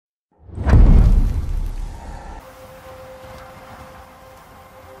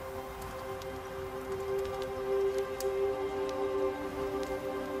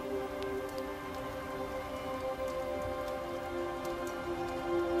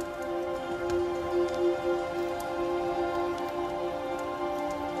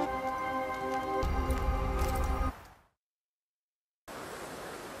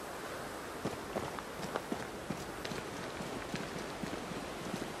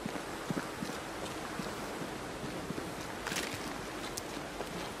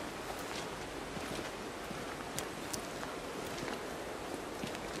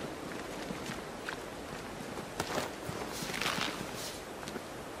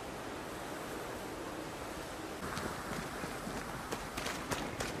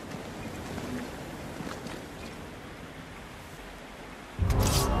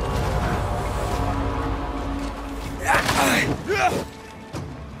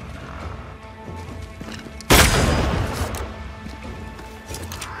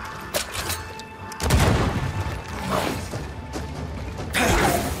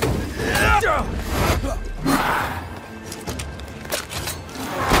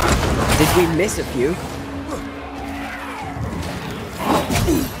Did we miss a few?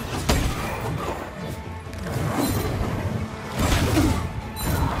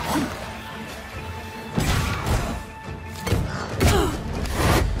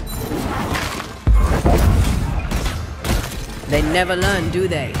 They never learn, do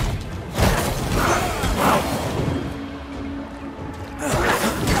they?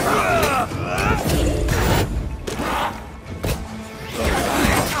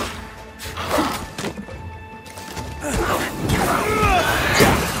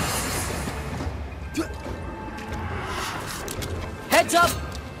 Heads up!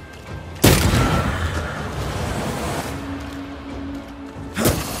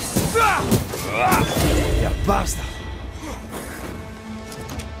 You bastard!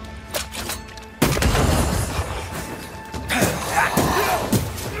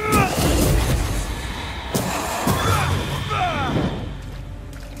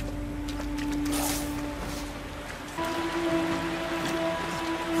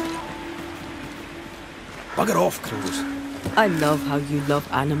 Bugger off, crows. I love how you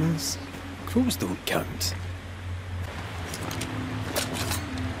love animals. Crows don't count.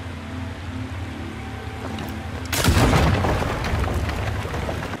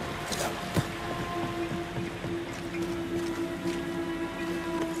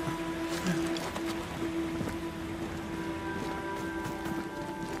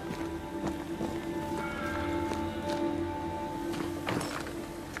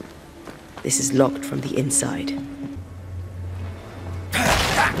 This is locked from the inside.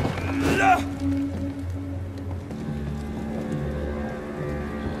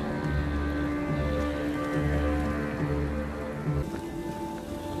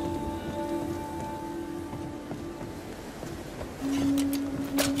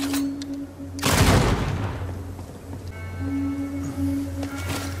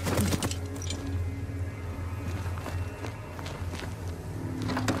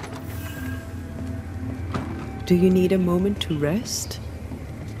 Do you need a moment to rest?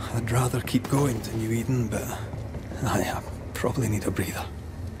 I'd rather keep going to New Eden, but I probably need a breather.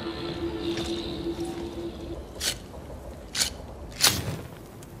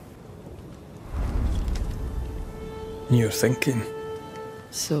 You're thinking.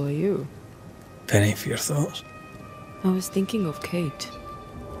 So are you. Penny for your thoughts. I was thinking of Kate.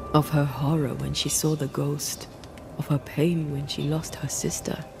 Of her horror when she saw the ghost. Of her pain when she lost her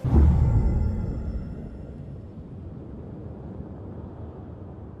sister.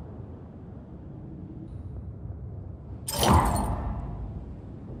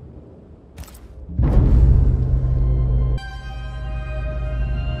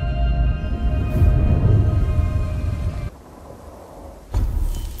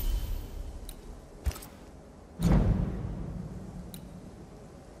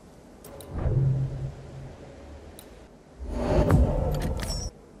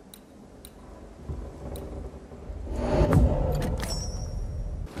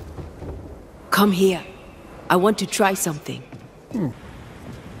 Come here. I want to try something.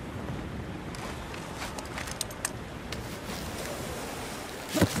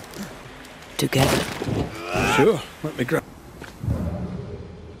 Together. Sure, let me grab.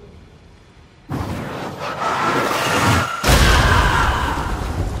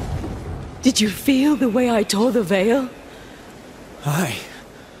 Did you feel the way I tore the veil? Aye,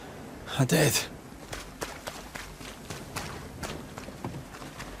 I did.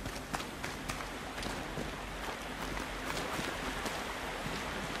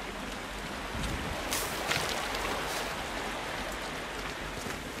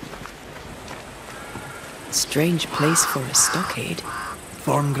 Strange place for a stockade.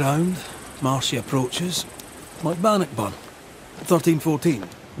 Farm ground, marshy approaches, like Bannockburn, 1314,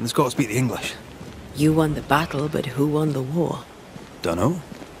 and the Scots beat the English. You won the battle, but who won the war? Dunno.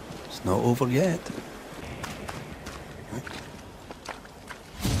 It's not over yet.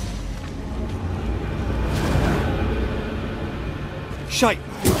 Shite!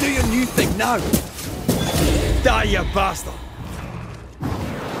 Do your new thing now! Die, you bastard!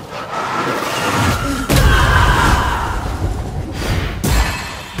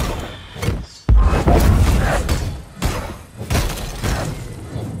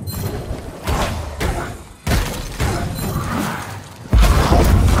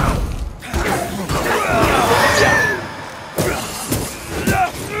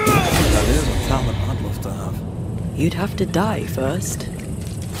 You'd have to die first.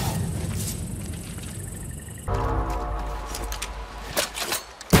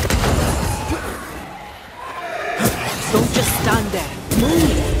 Don't just stand there.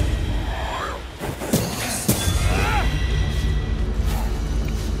 Move!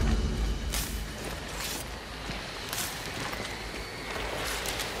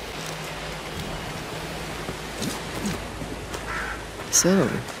 So,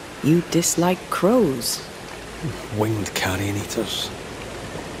 you dislike crows? Winged carrion eaters.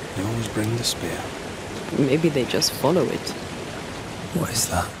 They always bring despair. Maybe they just follow it. What is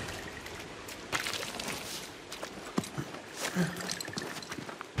that?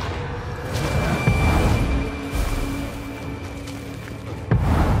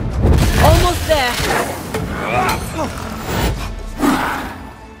 Almost there!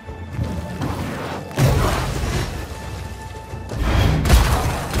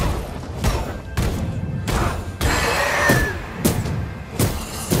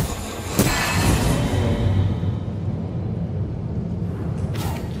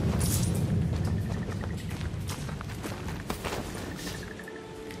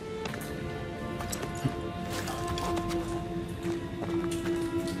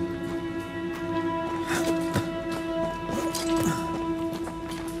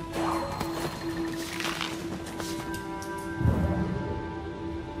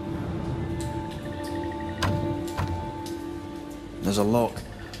 There's a lock.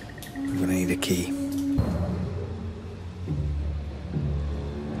 I'm gonna need a key. To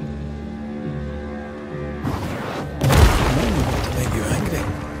make you angry.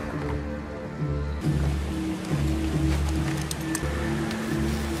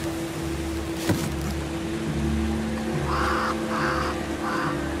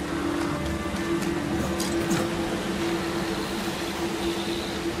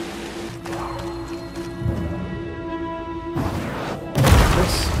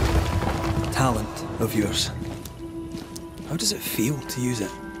 Talent of yours. How does it feel to use it?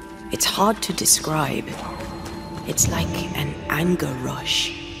 It's hard to describe. It's like an anger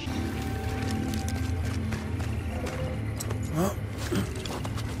rush. What?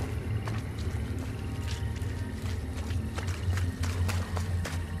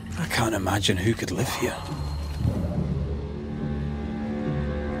 I can't imagine who could live here.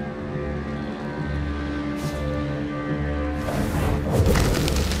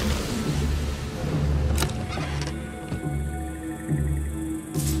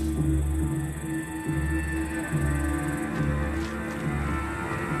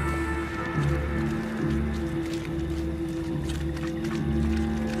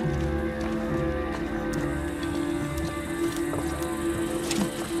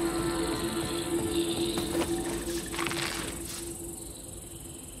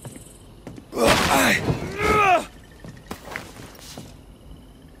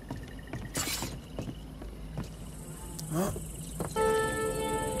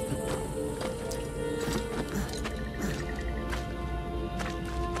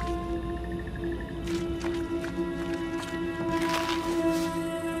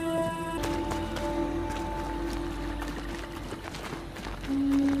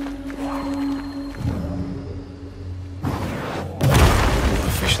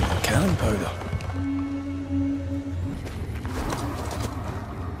 Powder.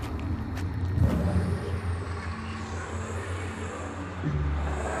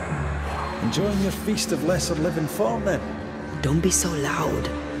 Enjoying your feast of lesser living form, then? Don't be so loud.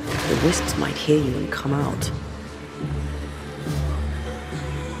 The wisps might hear you and come out.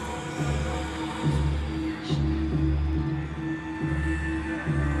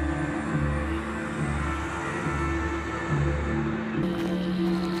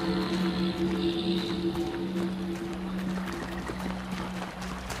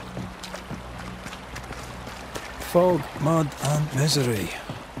 Fog, mud and misery.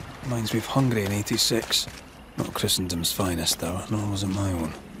 Reminds me of Hungary in '86. Not Christendom's finest, though, nor was it my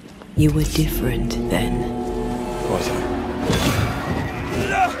own. You were different then. Was I?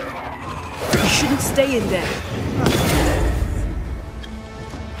 You shouldn't stay in there.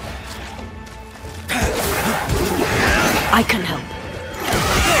 I can help.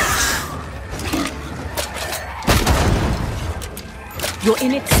 You're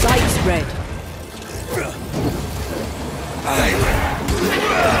in its sights, Red.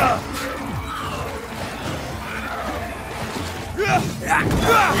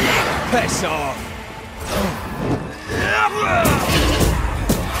 Piss off!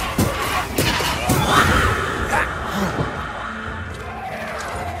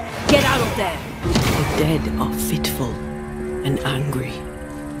 Get out of there! The dead are fitful and angry.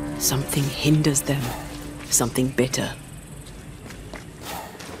 Something hinders them. Something bitter.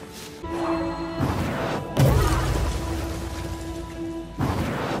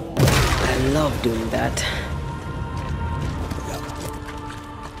 I love doing that.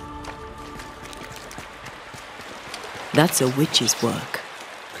 That's a witch's work.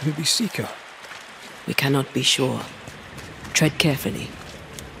 Could it be Seeker? We cannot be sure. Tread carefully.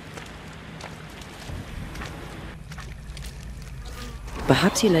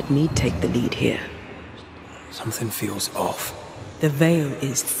 Perhaps you let me take the lead here. Something feels off. The veil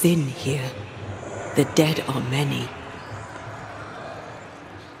is thin here. The dead are many.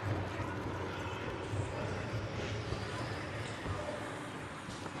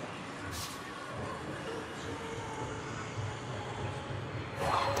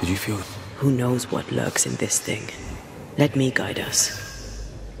 Did you feel them? Who knows what lurks in this thing? Let me guide us.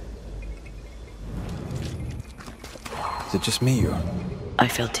 Is it just me or? I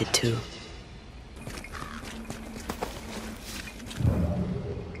felt it too.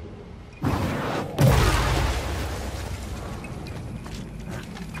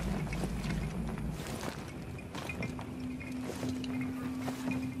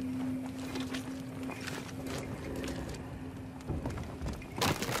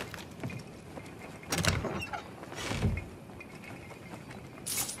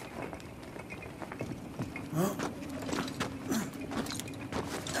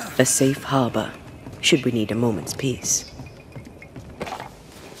 A safe harbor, should we need a moment's peace.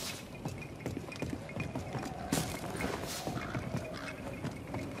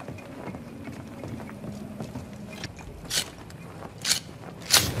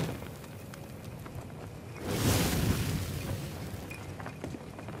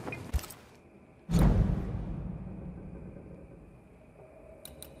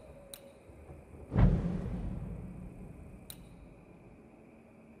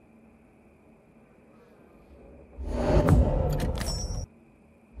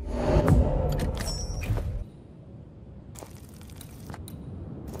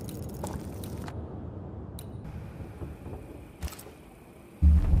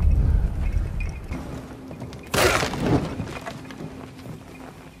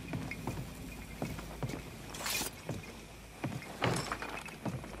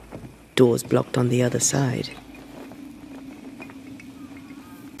 Doors blocked on the other side.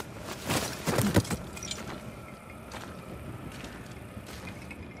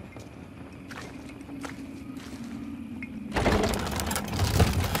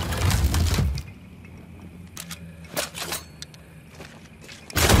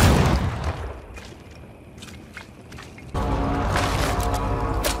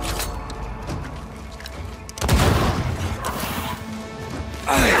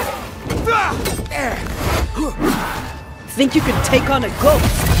 Think you could take on a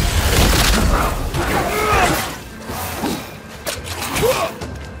ghost?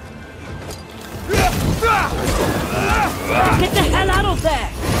 Get the hell out of there!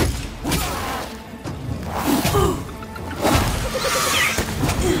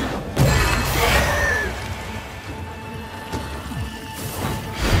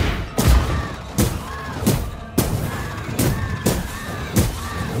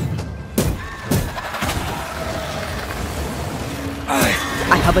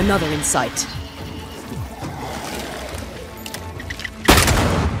 I have another in sight.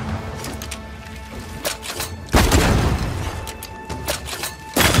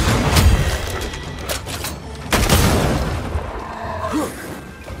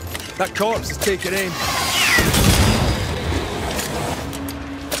 That corpse is taking aim.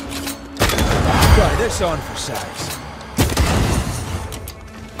 Try this on for size.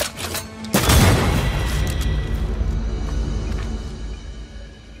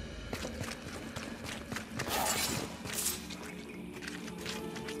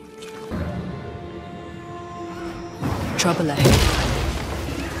 Trouble ahead.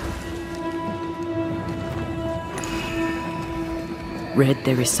 Red,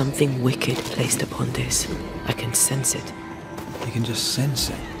 there is something wicked placed upon this. I can sense it. You can just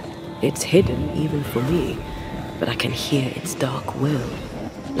sense it. It's hidden, even for me, but I can hear its dark will,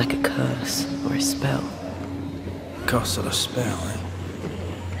 like a curse or a spell. Curse or a spell, eh?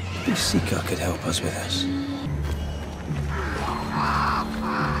 Maybe Seeker could help us with this.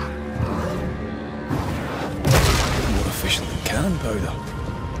 More efficient than cannon powder.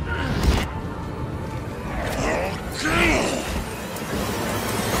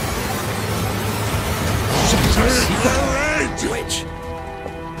 Witch.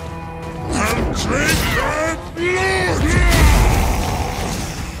 And drink her blood!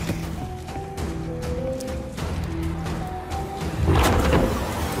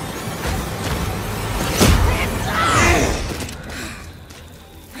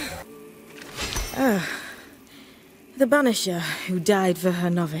 The banisher who died for her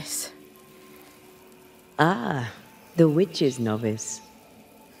novice. Ah, the witch's novice.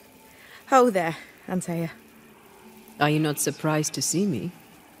 Ho there, Antea. Are you not surprised to see me?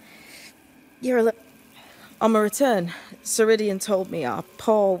 On my return, Ceridian told me our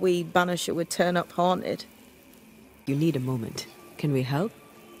poor wee banisher would turn up haunted. You need a moment. Can we help?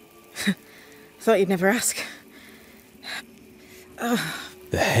 Thought you'd never ask.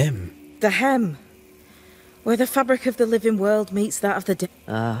 The hem. The hem. Where the fabric of the living world meets that of the dead.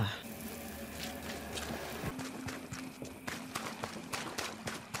 Ah.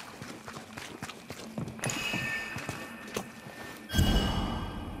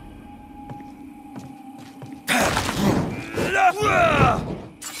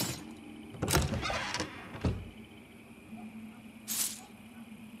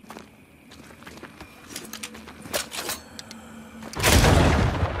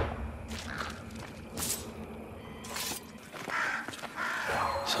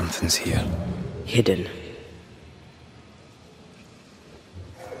 Something's here. Hidden.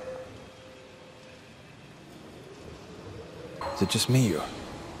 Is it just me or?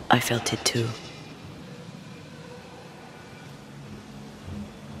 I felt it too.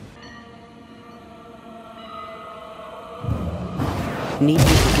 Need you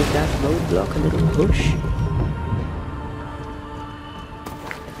to give that roadblock a little push?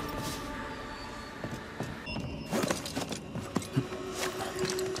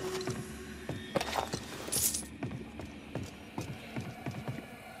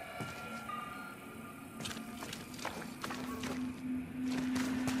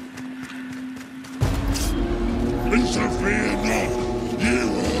 Interfere not, you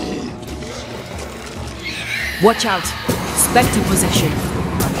all. Watch out! Spectre possession.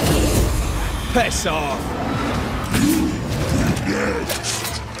 Piss off!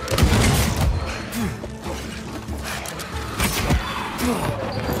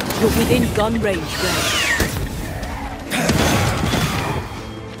 You're within gun range, Greg.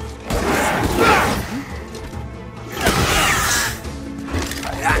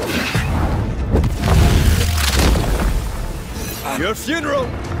 Your funeral!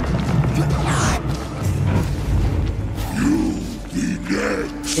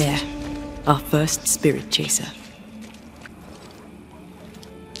 There. Our first spirit chaser.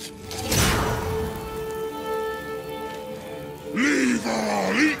 Leave or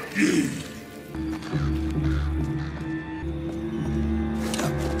I'll eat you.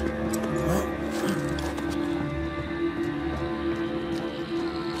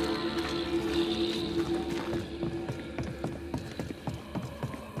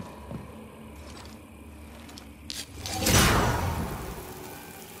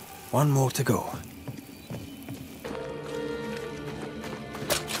 One more to go.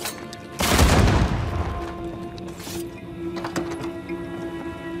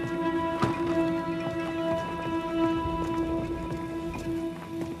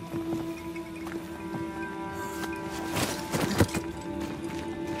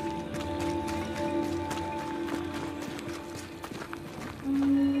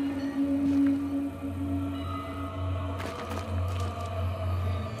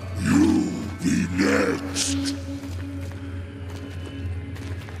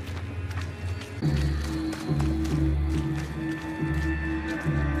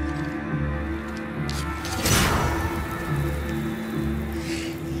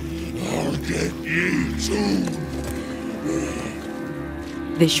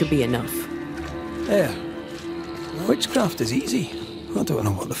 This should be enough. There. Witchcraft is easy. I don't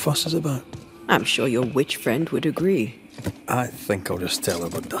know what the fuss is about. I'm sure your witch friend would agree. I think I'll just tell her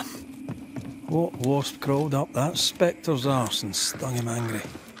we're done. What wasp crawled up that spectre's arse and stung him angry?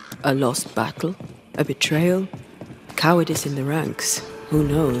 A lost battle? A betrayal? Cowardice in the ranks? Who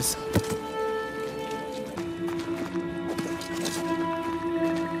knows?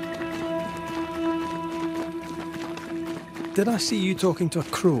 Did I see you talking to a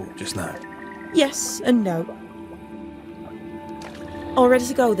crow just now? Yes and no. All ready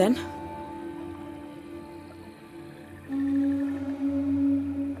to go then?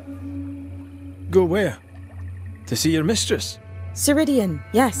 Go where? To see your mistress? Ceridian,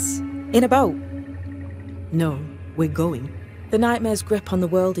 yes. In a boat. No, we're going. The nightmare's grip on the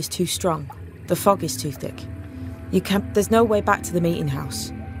world is too strong. The fog is too thick. You can't. There's no way back to the meeting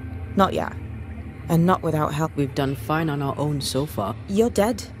house. Not yet. And not without help. We've done fine on our own so far. You're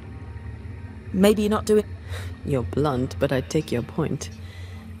dead. Maybe you're not doing... You're blunt, but I take your point.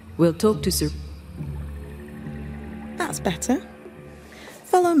 We'll talk to Sir... That's better.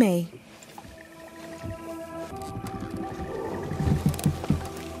 Follow me.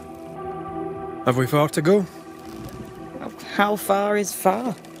 Have we far to go? How far is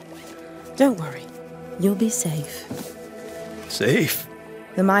far? Don't worry. You'll be safe. Safe?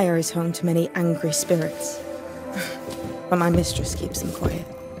 The mire is home to many angry spirits. But my mistress keeps them quiet.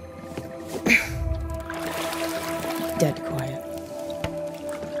 Dead quiet.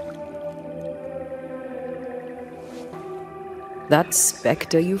 That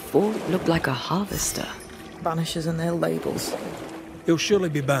spectre you fought looked like a harvester. Banishers and their labels. He'll surely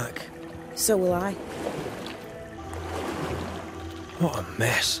be back. So will I. What a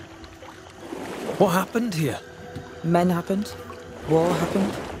mess. What happened here? Men happened. War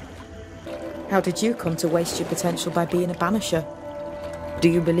happened. How did you come to waste your potential by being a banisher? Do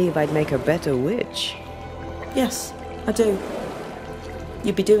you believe I'd make a better witch? Yes, I do.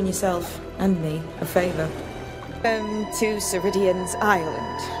 You'd be doing yourself and me a favour. To Ceridian's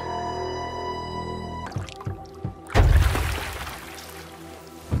Island.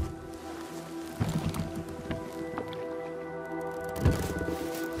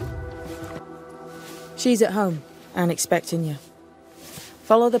 She's at home and expecting you.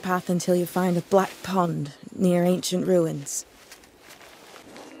 Follow the path until you find a black pond near ancient ruins.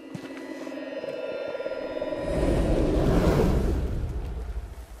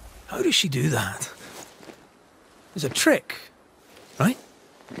 How does she do that? There's a trick, right?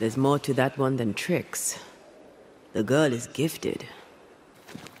 There's more to that one than tricks. The girl is gifted.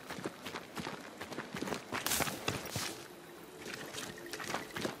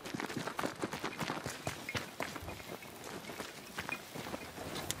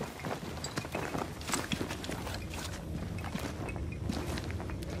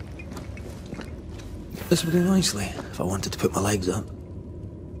 This would do nicely if I wanted to put my legs up.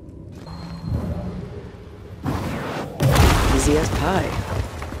 Easy as pie.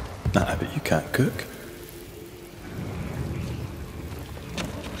 Nah, but you can't cook.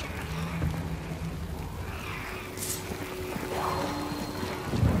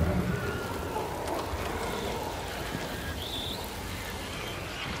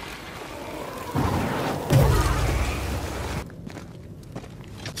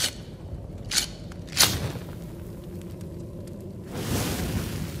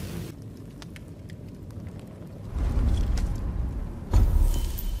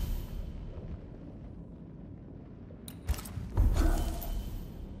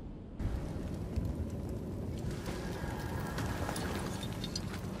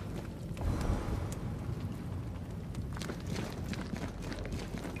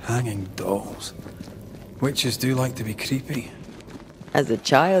 Hanging dolls. Witches do like to be creepy. As a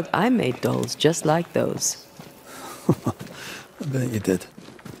child, I made dolls just like those. I bet you did.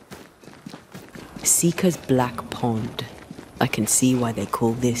 Seeker's Black Pond. I can see why they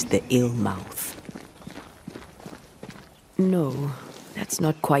call this the ill mouth. No, that's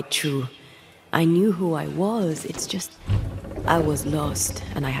not quite true. I knew who I was, it's just... I was lost,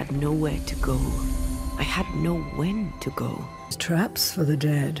 and I had nowhere to go. I had no when to go. Traps for the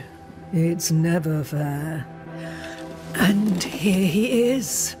dead. It's never fair. And here he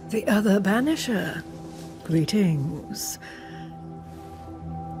is, the other banisher. Greetings.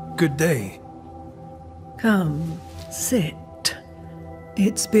 Good day. Come, sit.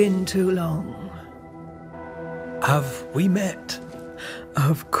 It's been too long. Have we met?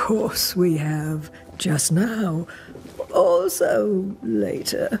 Of course we have. Just now. Also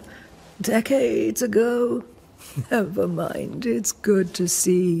later. Decades ago. Never mind. It's good to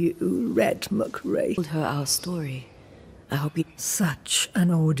see you, Red McRae. Told her our story. I hope you... Such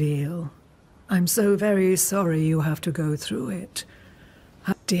an ordeal. I'm so very sorry you have to go through it.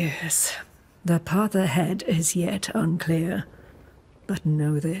 Dears, the path ahead is yet unclear. But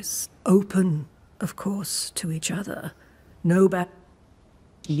know this. Open, of course, to each other. No back...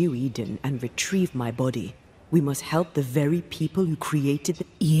 New Eden and retrieve my body. We must help the very people who created the...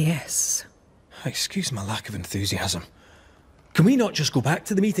 Yes. Excuse my lack of enthusiasm. Can we not just go back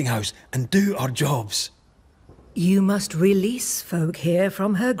to the meeting house and do our jobs? You must release folk here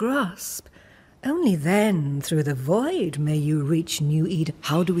from her grasp. Only then, through the void, may you reach New Eden.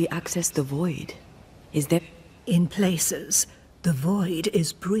 How do we access the void? Is there... In places, the void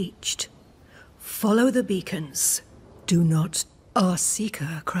is breached. Follow the beacons. Do not... Our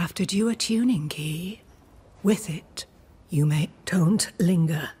seeker crafted you a tuning key. With it, you may... Don't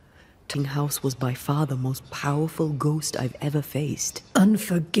linger. House was by far the most powerful ghost I've ever faced.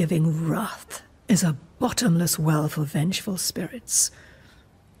 Unforgiving wrath is a bottomless well for vengeful spirits.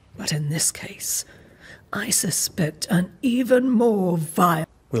 But in this case, I suspect an even more vile...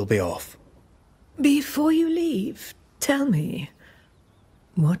 We'll be off. Before you leave, tell me,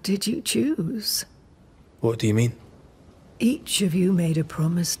 what did you choose? What do you mean? Each of you made a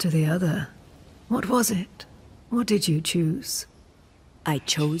promise to the other. What was it? What did you choose? I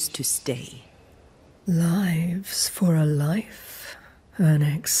chose to stay. Lives for a life? An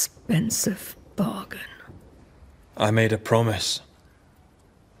expensive bargain. I made a promise.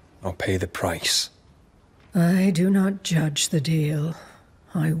 I'll pay the price. I do not judge the deal.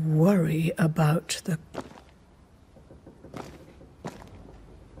 I worry about the...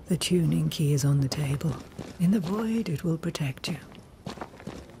 The tuning key is on the table. In the void, it will protect you.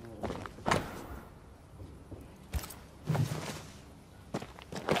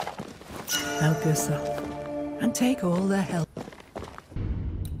 Help yourself, and take all the help.